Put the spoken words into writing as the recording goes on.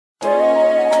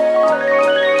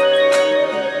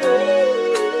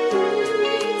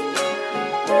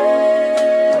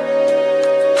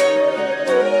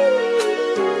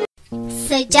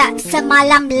Sejak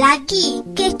semalam lagi,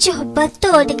 kecoh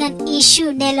betul dengan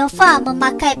isu Lofa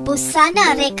memakai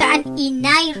busana rekaan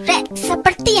inai red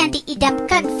seperti yang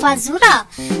diidamkan Fazura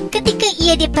ketika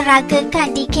ia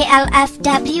diperagakan di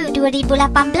KLFW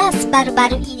 2018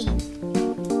 baru-baru ini.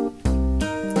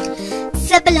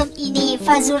 Sebelum ini,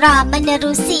 Fazura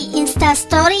menerusi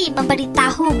Instastory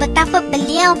memberitahu betapa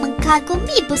beliau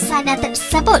mengkagumi busana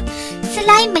tersebut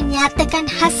selain menyatakan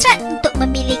hasrat untuk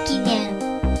memilikinya.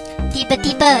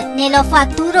 Tiba-tiba, Lofa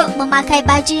turut memakai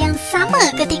baju yang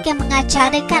sama ketika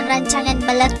mengacarakan rancangan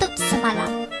meletup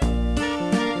semalam.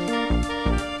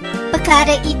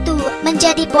 Perkara itu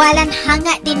menjadi bualan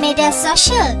hangat di media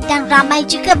sosial dan ramai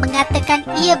juga mengatakan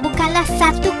ia bukanlah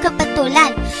satu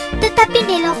kebetulan, tetapi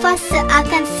Lofa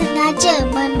seakan sengaja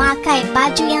memakai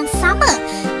baju yang sama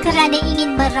kerana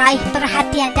ingin meraih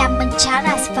perhatian dan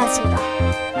mencaras Fazura.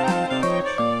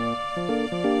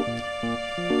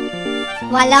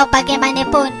 Walau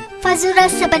bagaimanapun,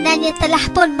 Fazura sebenarnya telah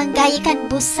pun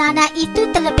menggayakan busana itu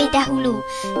terlebih dahulu.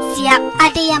 Siap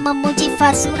ada yang memuji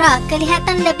Fazura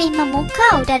kelihatan lebih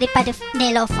memukau daripada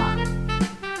Lofa.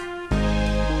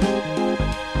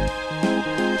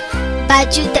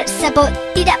 Baju tersebut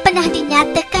tidak pernah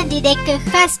dinyatakan direka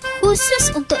khas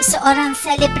khusus untuk seorang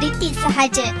selebriti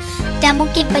sahaja dan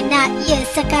mungkin benar ia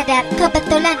sekadar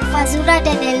kebetulan Fazura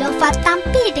dan Lofa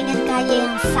tampil dengan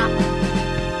gaya yang sama.